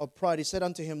response of pride, he said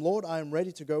unto him, Lord, I am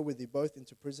ready to go with thee both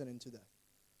into prison and to death.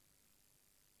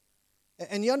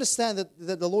 And you understand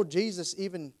that the Lord Jesus,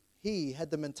 even he had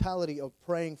the mentality of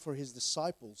praying for his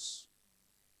disciples.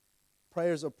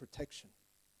 Prayers of protection.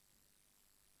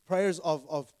 Prayers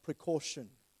of precaution.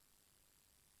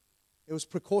 It was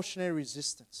precautionary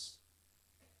resistance.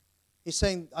 He's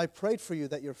saying, I prayed for you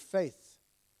that your faith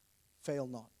fail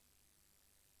not.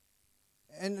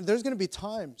 And there's going to be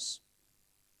times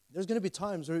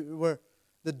where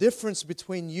the difference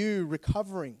between you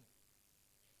recovering,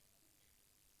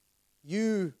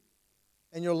 you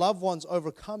and your loved ones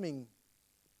overcoming,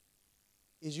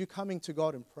 is you coming to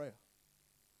God in prayer.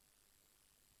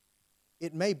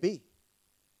 It may be.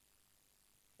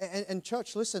 And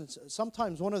church, listen,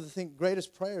 sometimes one of the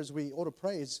greatest prayers we ought to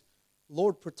pray is,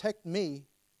 Lord, protect me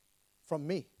from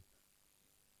me.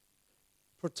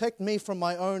 Protect me from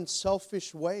my own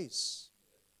selfish ways.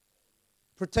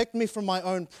 Protect me from my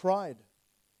own pride.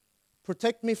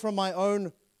 Protect me from my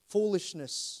own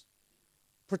foolishness.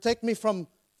 Protect me from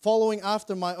following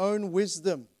after my own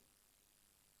wisdom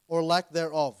or lack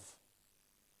thereof.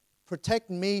 Protect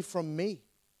me from me.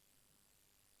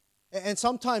 And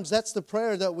sometimes that's the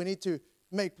prayer that we need to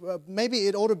make. Maybe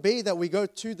it ought to be that we go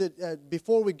to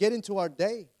before we get into our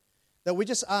day, that we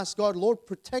just ask God, Lord,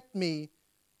 protect me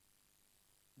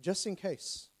just in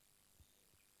case.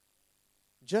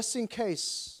 Just in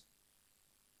case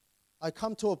I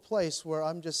come to a place where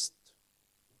I'm just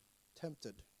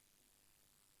tempted.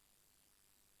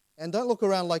 And don't look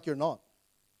around like you're not.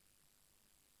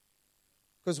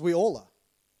 Because we all are.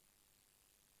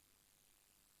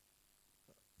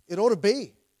 It ought to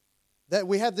be that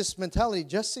we have this mentality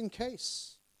just in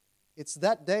case. It's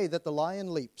that day that the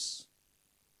lion leaps.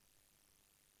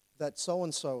 That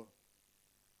so-and-so,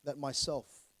 that myself,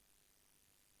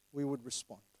 we would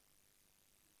respond.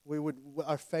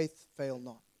 Our faith fail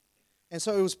not. And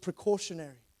so it was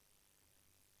precautionary.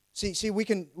 See, we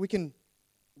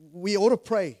ought to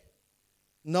pray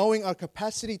knowing our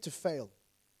capacity to fail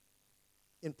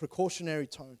in precautionary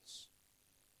tones.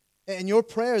 And your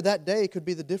prayer that day could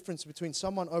be the difference between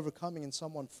someone overcoming and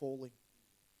someone falling.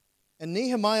 And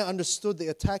Nehemiah understood the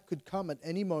attack could come at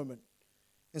any moment.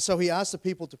 And so he asked the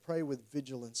people to pray with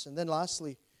vigilance. And then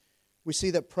lastly, we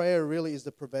see that prayer really is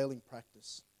the prevailing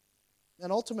practice.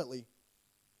 And ultimately,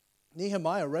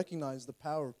 Nehemiah recognized the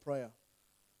power of prayer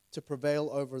to prevail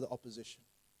over the opposition.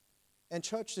 And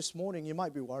church, this morning, you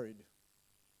might be worried.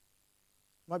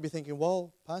 You might be thinking,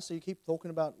 well, Pastor, you keep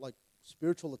talking about like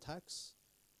spiritual attacks.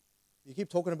 You keep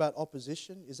talking about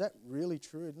opposition. Is that really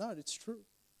true? No, it's true.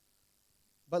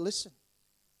 But listen,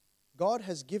 God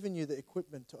has given you the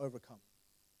equipment to overcome.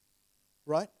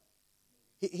 Right?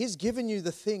 He's given you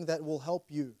the thing that will help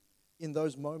you in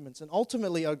those moments. And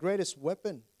ultimately, our greatest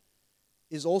weapon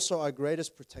is also our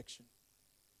greatest protection.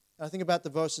 And I think about the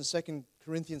verse in 2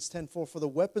 Corinthians 10:4, for the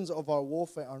weapons of our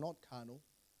warfare are not carnal.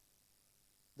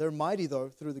 They're mighty, though,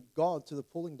 through the God to the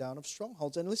pulling down of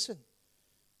strongholds. And listen,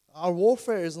 our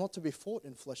warfare is not to be fought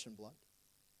in flesh and blood,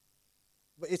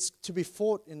 but it's to be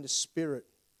fought in the Spirit.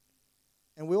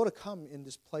 And we ought to come in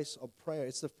this place of prayer.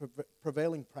 It's the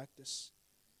prevailing practice.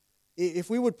 If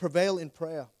we would prevail in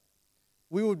prayer,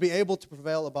 we would be able to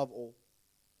prevail above all.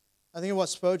 I think of what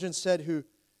Spurgeon said,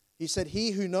 he said,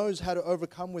 he who knows how to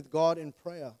overcome with God in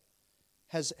prayer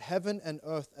has heaven and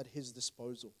earth at his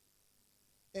disposal.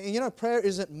 And you know, prayer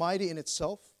isn't mighty in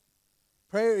itself.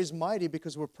 Prayer is mighty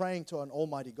because we're praying to an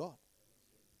almighty God.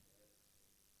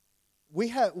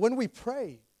 When we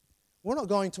pray, we're not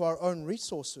going to our own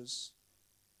resources.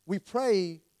 We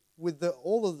pray with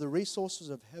all of the resources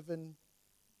of heaven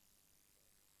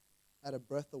at a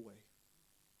breath away.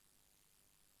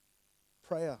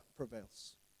 Prayer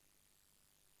prevails.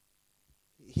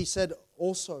 He said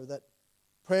also that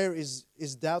prayer is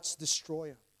doubt's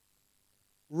destroyer,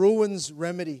 ruin's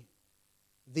remedy,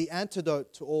 the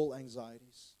antidote to all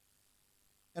anxieties.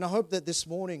 And I hope that this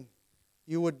morning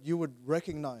you would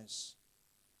recognize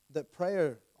that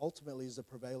prayer ultimately is the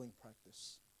prevailing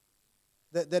practice.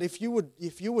 That if you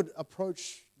would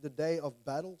approach the day of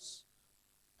battles,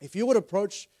 if you would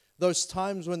approach those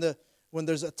times when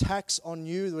there's attacks on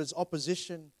you, there's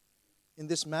opposition in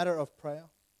this matter of prayer,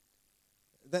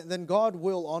 then God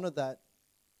will honor that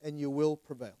and you will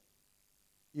prevail.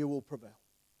 You will prevail.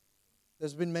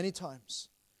 There's been many times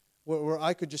where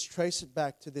I could just trace it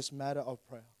back to this matter of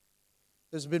prayer.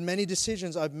 There's been many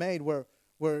decisions I've made where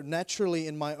naturally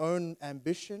in my own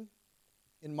ambition,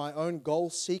 in my own goal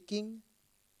seeking,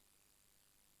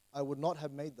 I would not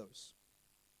have made those.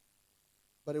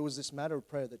 But it was this matter of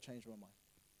prayer that changed my mind.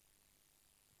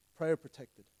 Prayer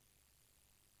protected.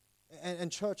 And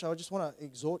church, I just want to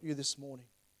exhort you this morning.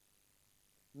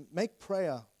 Make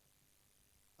prayer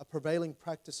a prevailing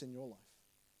practice in your life.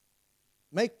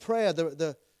 Make prayer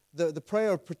the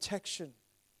prayer of protection.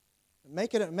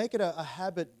 Make it a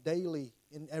habit daily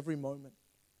in every moment.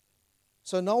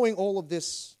 So knowing all of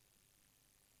this,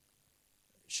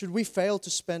 should we fail to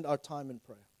spend our time in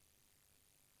prayer?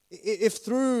 If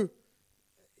through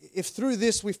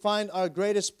this we find our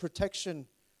greatest protection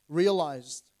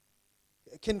realized,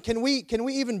 can we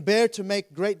even bear to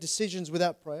make great decisions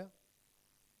without prayer?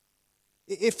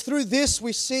 If through this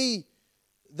we see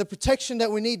the protection that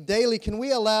we need daily, can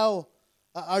we allow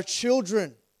our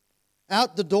children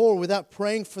out the door without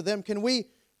praying for them? Can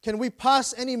we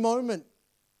pass any moment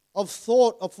of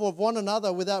thought for one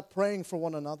another without praying for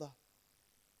one another?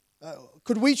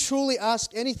 Could we truly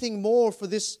ask anything more for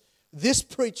this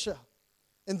preacher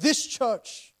and this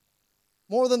church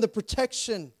more than the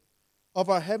protection of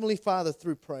our Heavenly Father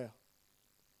through prayer?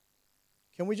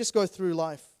 Can we just go through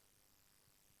life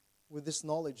with this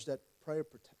knowledge that prayer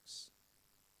protects?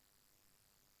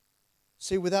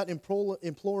 See, without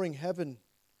imploring heaven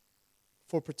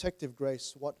for protective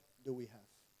grace, what do we have?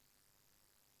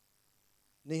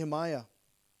 Nehemiah,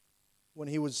 when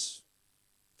he was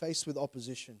faced with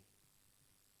opposition,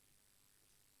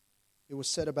 it was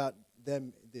said about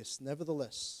them this,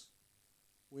 nevertheless,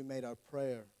 we made our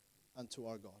prayer unto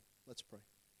our God. Let's pray.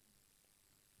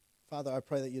 Father, I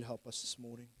pray that you'd help us this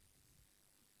morning.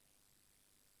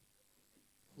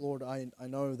 Lord, I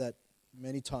know that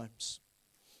many times,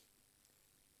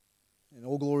 and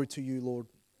all glory to you, Lord,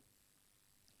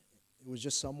 it was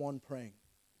just someone praying.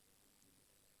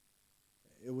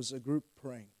 It was a group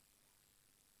praying.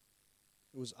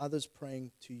 It was others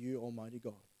praying to you, Almighty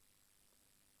God,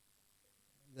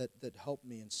 that helped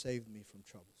me and saved me from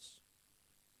troubles.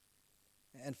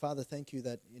 And Father, thank you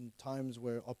that in times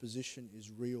where opposition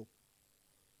is real,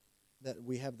 that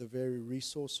we have the very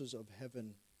resources of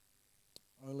heaven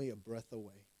only a breath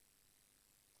away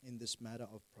in this matter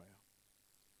of prayer.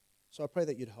 So I pray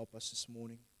that you'd help us this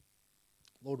morning.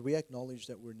 Lord, we acknowledge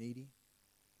that we're needy.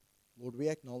 Lord, we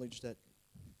acknowledge that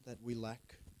we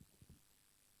lack.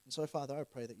 And so, Father, I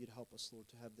pray that you'd help us, Lord,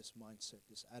 to have this mindset,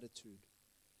 this attitude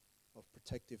of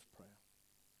protective prayer.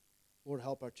 Lord,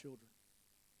 help our children.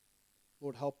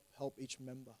 Lord, help each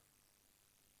member.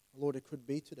 Lord, it could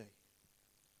be today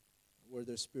where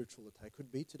there's spiritual attack. It could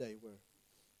be today where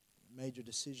major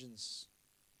decisions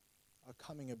are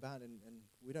coming about and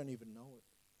we don't even know it.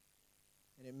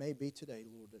 And it may be today,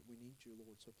 Lord, that we need you,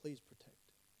 Lord. So please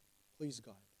protect. Please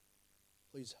guide.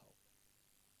 Please help.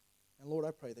 And Lord,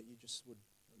 I pray that you just would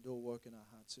do a work in our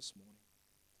hearts this morning.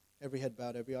 Every head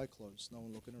bowed, every eye closed, no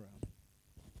one looking around.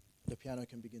 The piano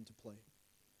can begin to play.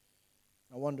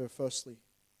 I wonder, firstly,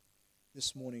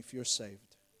 this morning if you're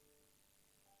saved.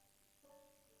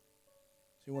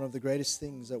 See, one of the greatest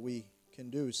things that we can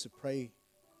do is to pray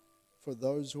for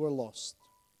those who are lost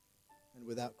and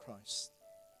without Christ.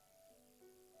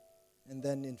 And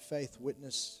then in faith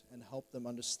witness and help them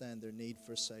understand their need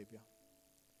for a Savior.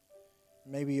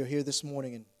 Maybe you're here this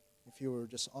morning and if you were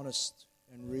just honest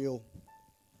and real,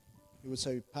 you would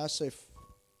say, Pastor,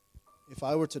 if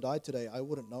I were to die today, I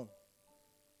wouldn't know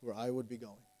where I would be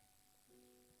going.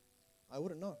 I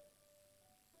wouldn't know.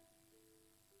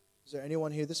 Is there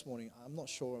anyone here this morning? I'm not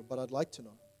sure, but I'd like to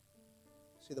know.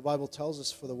 See, the Bible tells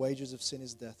us, for the wages of sin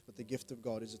is death, but the gift of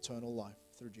God is eternal life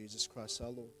through Jesus Christ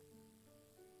our Lord.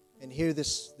 And here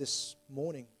this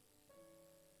morning,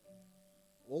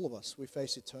 all of us, we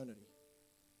face eternity.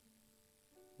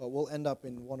 But we'll end up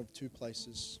in one of two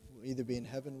places. We'll either be in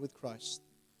heaven with Christ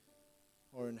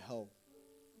or in hell,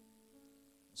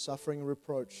 suffering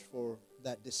reproach for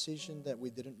that decision that we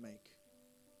didn't make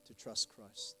to trust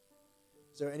Christ.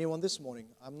 Is there anyone this morning?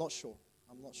 I'm not sure.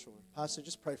 Pastor,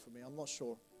 just pray for me. I'm not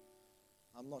sure.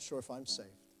 I'm not sure if I'm saved.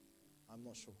 I'm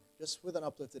not sure. Just with an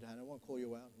uplifted hand. I won't call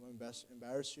you out. I won't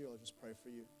embarrass you. I'll just pray for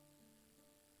you.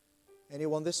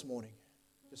 Anyone this morning?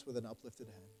 Just with an uplifted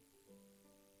hand.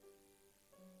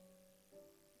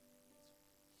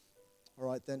 All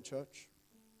right then, church.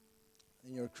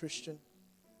 And you're a Christian.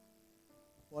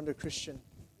 Wonder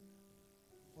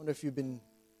if you've been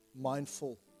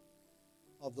mindful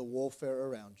of the warfare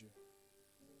around you.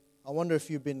 I wonder if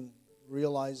you've been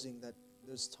realizing that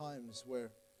there's times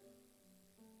where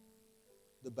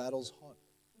the battle's hot,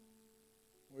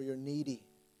 where you're needy,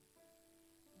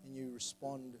 and you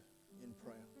respond in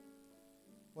prayer.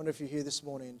 I wonder if you're here this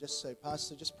morning and just say,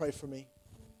 Pastor, just pray for me.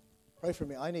 Pray for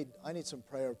me. I need some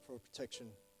prayer for protection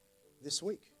this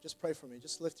week. Just pray for me.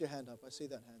 Just lift your hand up. I see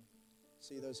that hand.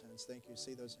 See those hands. Thank you.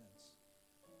 See those hands.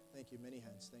 Thank you. Many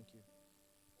hands. Thank you.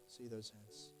 See those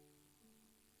hands.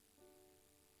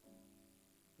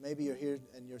 Maybe you're here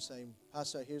and you're saying,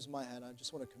 Pastor, here's my hand. I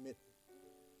just want to commit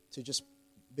to just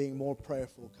being more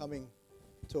prayerful, coming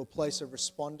to a place of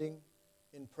responding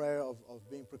in prayer, of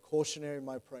being precautionary in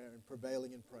my prayer and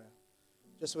prevailing in prayer.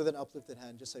 Just with an uplifted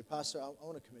hand, just say, Pastor, I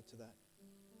want to commit to that.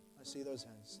 I see those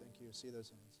hands. Thank you. I see those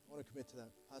hands. I want to commit to that.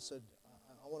 Pastor,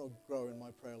 I want to grow in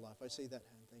my prayer life. I see that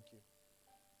hand. Thank you.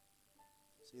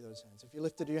 See those hands. If you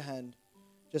lifted your hand,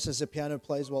 just as the piano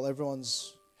plays while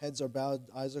everyone's heads are bowed,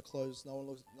 eyes are closed, no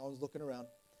one's looking around,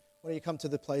 why don't you come to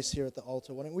the place here at the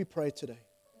altar? Why don't we pray today?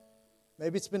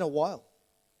 Maybe it's been a while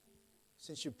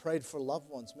since you prayed for loved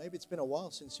ones. Maybe it's been a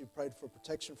while since you prayed for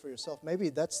protection for yourself. Maybe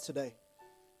that's today.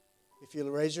 If you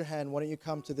raise your hand, why don't you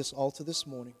come to this altar this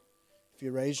morning? If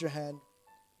you raise your hand,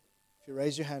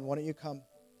 why don't you come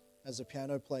as the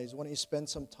piano plays? Why don't you spend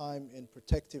some time in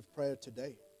protective prayer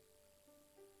today?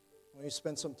 Why don't you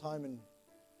spend some time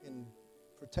in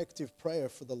protective prayer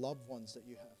for the loved ones that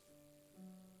you have?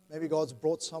 Maybe God's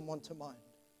brought someone to mind.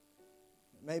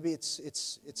 Maybe it's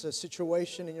a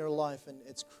situation in your life and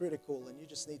it's critical and you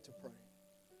just need to pray.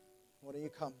 Why don't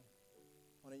you come?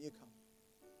 Why don't you come?